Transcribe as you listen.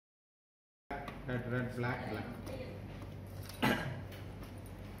Red, black.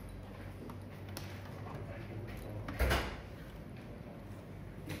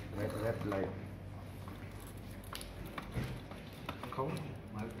 Red, light. Không.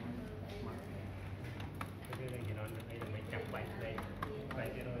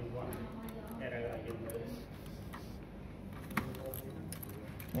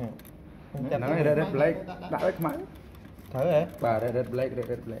 Nói red black đã đấy máy thử hả bà red black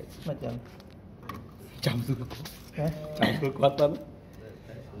mà chậm chậm tôi quan tâm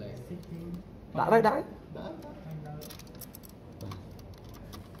đã đấy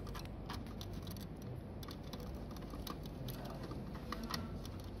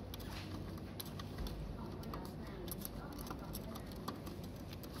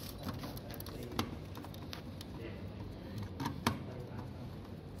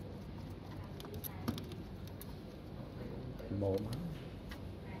mồm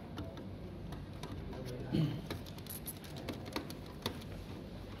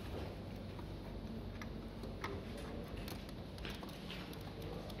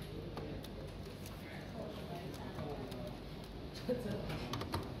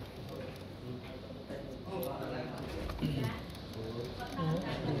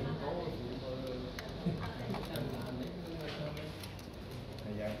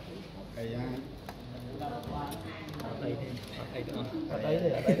ở đây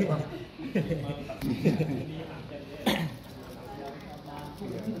đúng không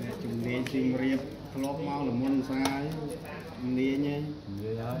chúng nghe chim riệp lóp mau là môn sai nghe nhé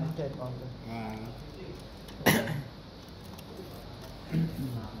à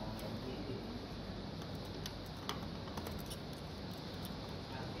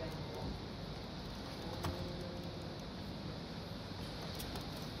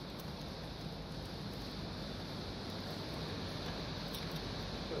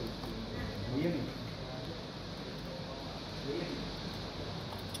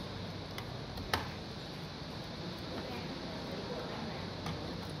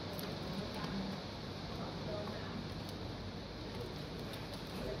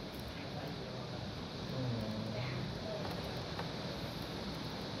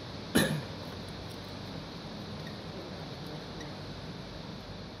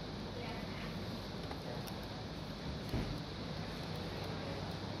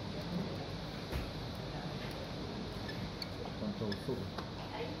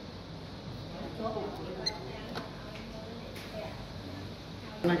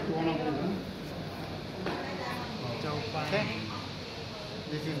like one of them. Okay.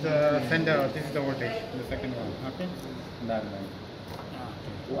 This is the sender. This is the voltage. The second one. Okay. Done.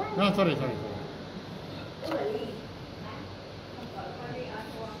 No, sorry. This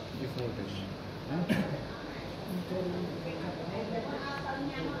voltage.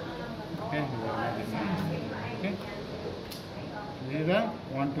 Okay. Okay. This is the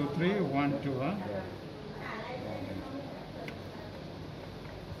 1, 2, 3, 1, 2.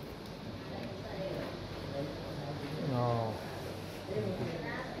 no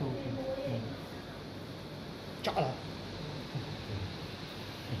chắc là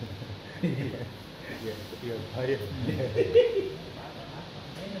thấy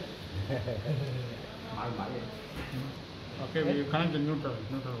okay, we connect the neutral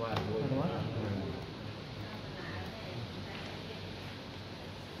wire.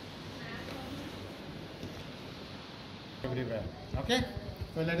 Everywhere. Okay,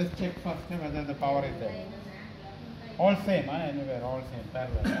 so let us check first whether the power is there. All same, anywhere, all same,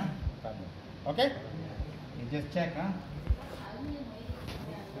 parallel. Parallel. Okay, you just check.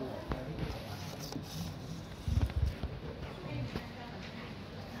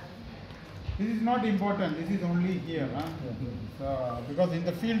 This is not important. This is only here, so because in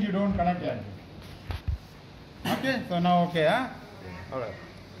the field you don't connect like this. Okay, so now okay, all right,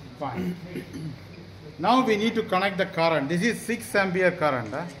 fine. Now we need to connect the current. This is 6 ampere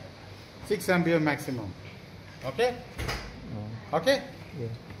current, 6 ampere maximum. Okay? Okay? yeah.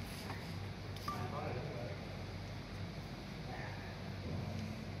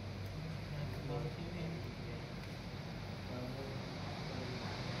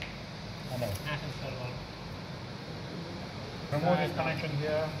 Remove this connection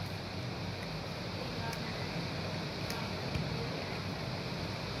here.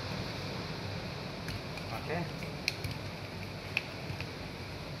 Okay.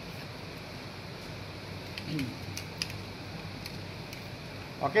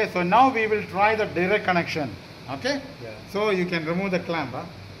 Okay, so now we will try the direct connection. Okay? Yeah. So you can remove the clamp.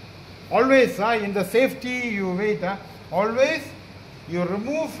 Always in the safety you wait. Always you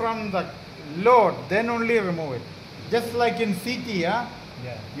remove from the load, then only remove it. Just like in CT, Yeah.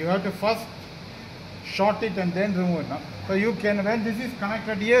 you have to first short it and then remove it. No? So you can, when this is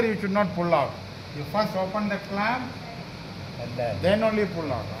connected here, you should not pull out. You first open the clamp, And then only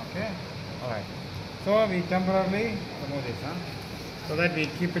pull out. Okay. All right. So we temporarily remove this, so that we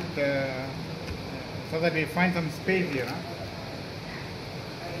keep it, so that we find some space here.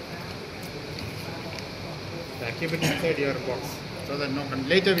 Yeah, keep it inside your box, so that no one,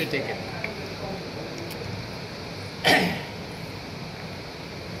 later we take it.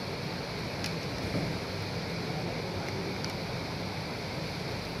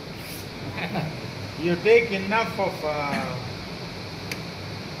 You take enough of 1,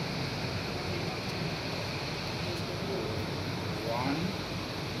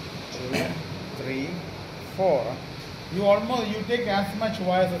 2, 3, 4. You take as much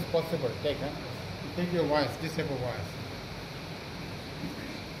wires as possible. Take your wires, this type of wires.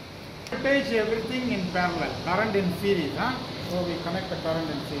 Voltage everything in parallel, current in series. So we connect the current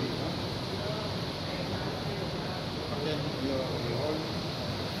in series. Okay, you hold.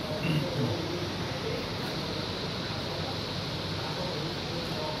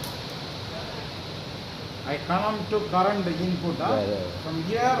 I come to current input. From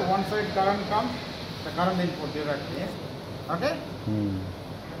here, one side current comes, the current input directly. Okay?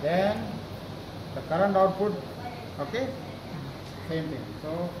 Then the current output, okay? Same thing.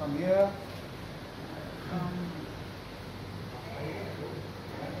 So from here,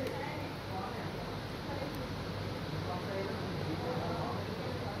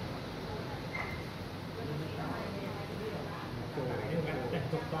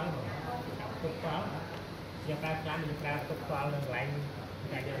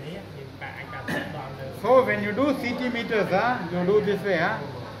 so when you do CT meters, you do this way.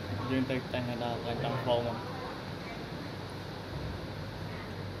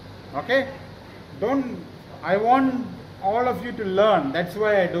 Okay? I want all of you to learn. That's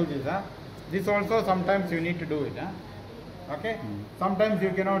why I do this. This also sometimes you need to do it. Okay? Sometimes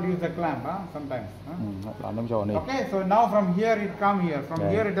you cannot use the clamp. Sometimes. Okay, so now from here it come here. From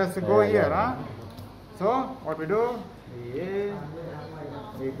here it has to go here. So what we do?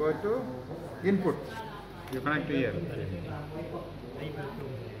 We go to input. You connect to here.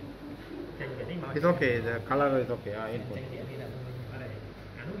 It's okay. The color is okay. Input.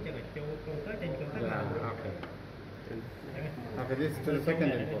 Yeah, okay. Okay, this is the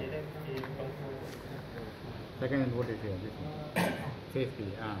second input. Second input is here. This one. Safety.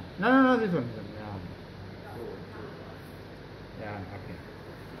 No, this one. Yeah, okay.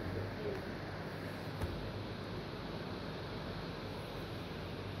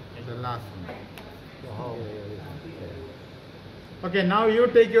 The last one. Okay, now you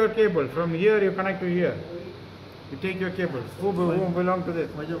take your cable. From here you connect to here. You take your cables. Who belong to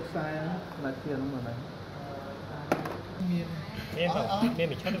this?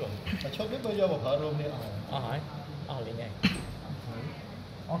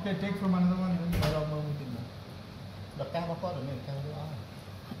 Okay, take from another one.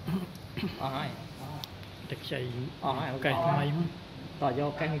 Ok, may tỏ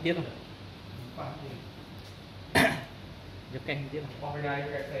vô căng tiết không? Vô căng tiết không?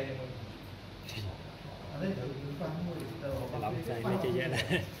 Làm sao mới chơi vậy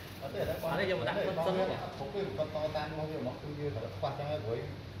này? Ở đây vô một đặt con sân luôn.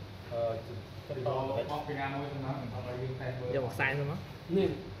 Vô một size luôn á.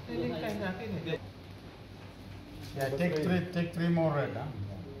 Yeah, take three more red.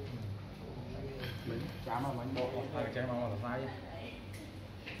 Chạm vào mình bộ chạy vào là sai.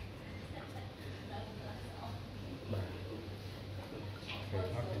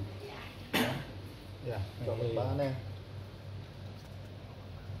 Yeah.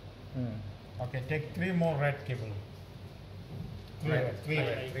 Okay, take 3 more red cable. 3 red.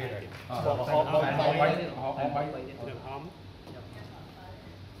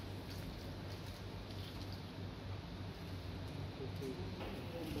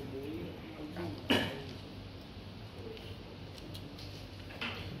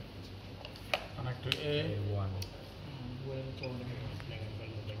 Connect to A1.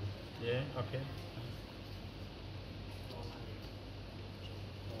 Yeah, okay.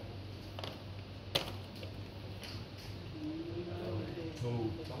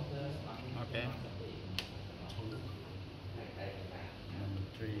 Okay.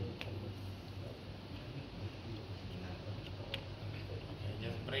 3. Okay,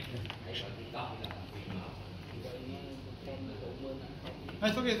 just break it.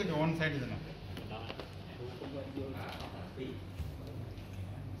 It's okay, one side is enough.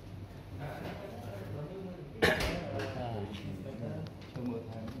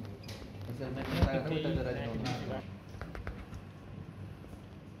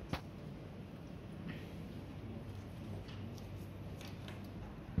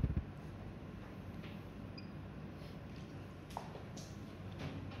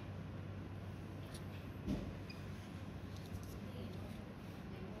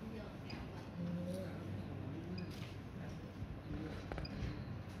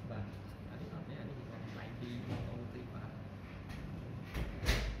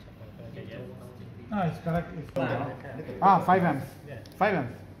 No, it's correct. It's correct. 5 amps. 5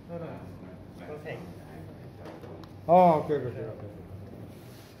 amps. Oh, okay, okay, okay.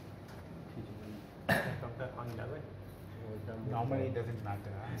 Normally it doesn't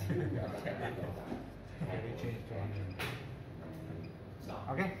matter. We change to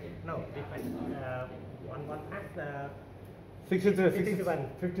 100. Okay? No, different. One at 57.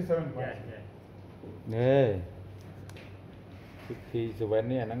 57 yeah, yeah. នេះ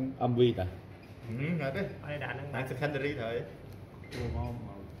57នេះអាហ្នឹង MV តា Ada. Ai đã nâng Đang secondary thôi.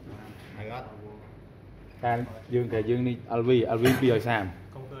 Hay quá. តែយើងតែយើងនេះ LV 230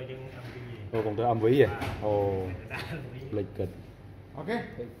 công tơ dân âm cái gì អូកុំទៅ MV ហ៎អូ đã លេចគិត Okay?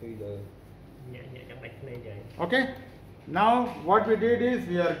 nhẹ nhẹ trong đánh này vậy Okay. Now what we did is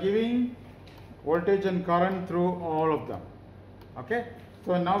we are giving voltage and current through all of them. Okay.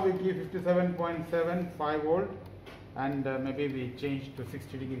 So now we give 57.75 volt and maybe we change to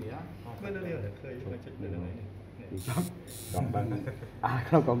 60 degree. Yeah. កំបាំង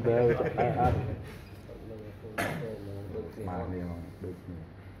ក្នុងកុំព្យូទ័រអត់មកនេះដូចនេះ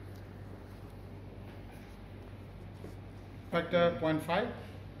Factor 0.5.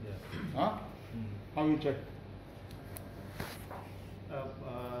 Huh? How you check?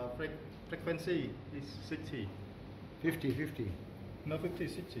 Frequency is 60. 50. No, 50,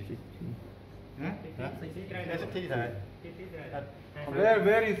 60. Huh? That's 60 thôi.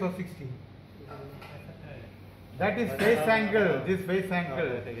 Where is the 60? That is phase angle. This phase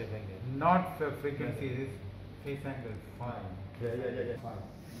angle, not the frequency. This phase angle 5. Yeah.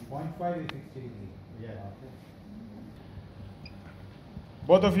 0.5 is 60 degrees. Yeah. Okay.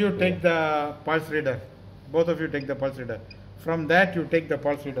 Both of you take the pulse reader. Both of you take the pulse reader. From that you take the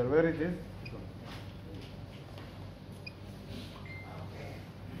pulse reader. Where is it?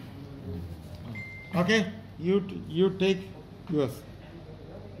 Okay. You take yours.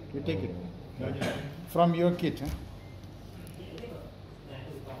 You take it. From your kit. Huh?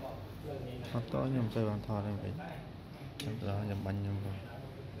 អត់តខ្ញុំទៅបានថតហ្នឹងវិញខ្ញុំទៅខ្ញុំបាញ់ខ្ញុំទៅ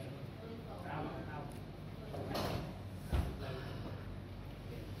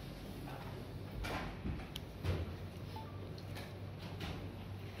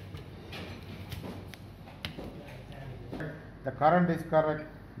The current is correct,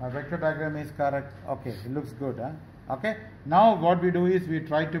 my vector diagram is correct. Okay, it looks good. Huh? Okay, now what we do is we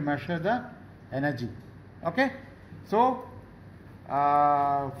try to measure the energy. Okay, so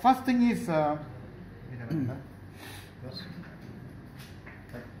first thing is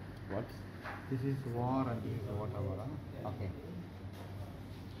what this is war and this is whatever. Huh? Okay,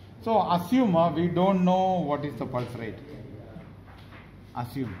 so assume we don't know what is the pulse rate.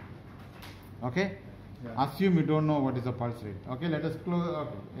 Assume. Okay. Assume you don't know what is the pulse rate. Okay, let us close.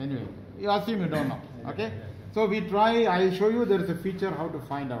 Okay. Anyway, you assume you don't know. Okay, so we try. I will show you there is a feature how to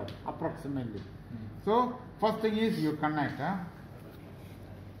find out approximately. So first thing is you connect. Huh?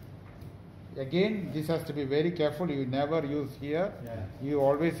 Again, this has to be very careful. You never use here. You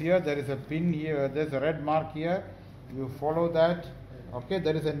always here. There is a pin here. There is a red mark here. You follow that. Okay,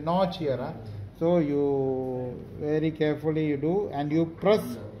 there is a notch here. Huh? So you very carefully you do and you press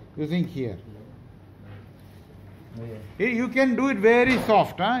using here. You can do it very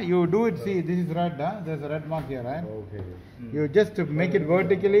soft. Huh? You do it, see this is red, huh? There's a red mark here. Right? okay You just make it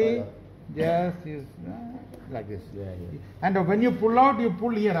vertically, just use, like this. And when you pull out, you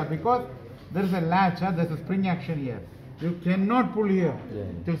pull here, huh? Because there is a latch, huh? There's a spring action here. You cannot pull here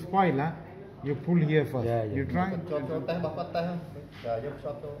to spoil. Huh? You pull here first. You try.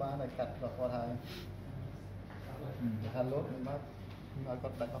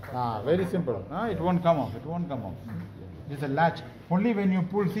 Very simple. It won't come off. It won't come off. It's a latch. Only when you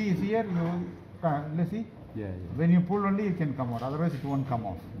pull, see here, you let's see. When you pull only you can come out. Otherwise it won't come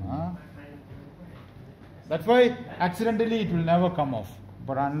off. That's why accidentally it will never come off.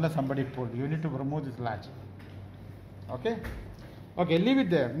 But unless somebody pulled, you need to remove this latch. Okay. Okay, leave it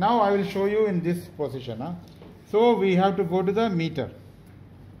there. Now I will show you in this position. So we have to go to the meter.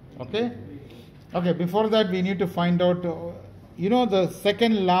 Okay. Okay. Before that we need to find out. You know the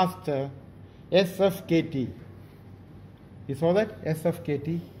second last SFKT. You saw that?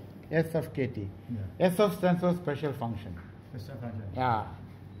 SFKT? SFKT. SF stands for special function. Yeah.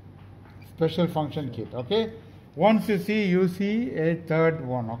 Special function kit. Okay. Once you see a third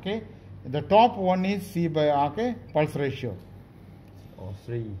one. Okay. The top one is C by R. Okay. Pulse ratio. or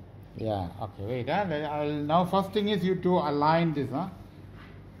 3 Yeah. Okay. Wait. I'll now first thing is you to align this.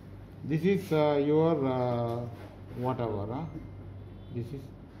 This is your whatever. This is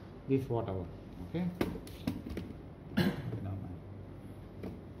this whatever. Okay.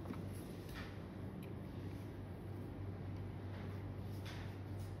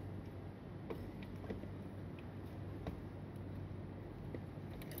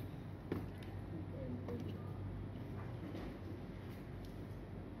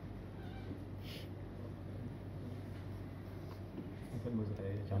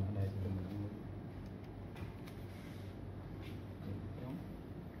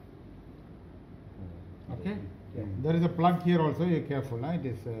 Okay. There is a plug here also. You're careful. It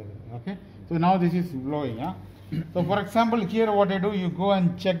is okay. So now this is blowing. So for example, here what I do, you go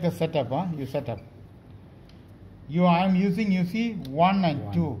and check the setup. You set up. I am using, you see, 1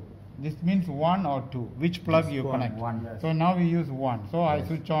 and 2. This means 1 or 2. Which plug you connect? One, yes. So now we use 1. So I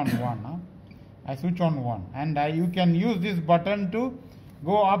switch on 1. I switch on 1. And you can use this button to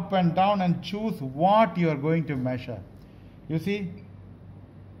go up and down and choose what you are going to measure. You see,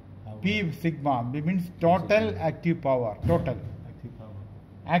 P sigma means total active power. Total.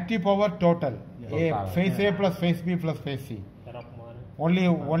 Active power total. Total. Phase A plus phase B plus phase C.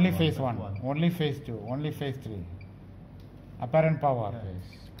 Only phase 1. Only phase 2. Only phase 3. Apparent power.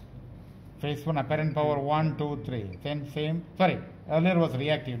 Phase 1 apparent power 1, 2, 3. Then same. Sorry, earlier was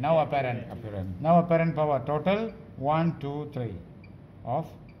reactive. Now apparent. Now apparent power total 1, 2, 3. Off.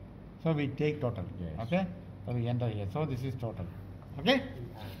 So we take total. Okay. So we enter here. So this is total. Okay.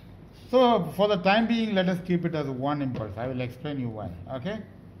 So for the time being, let us keep it as 1 impulse. I will explain you why. Okay.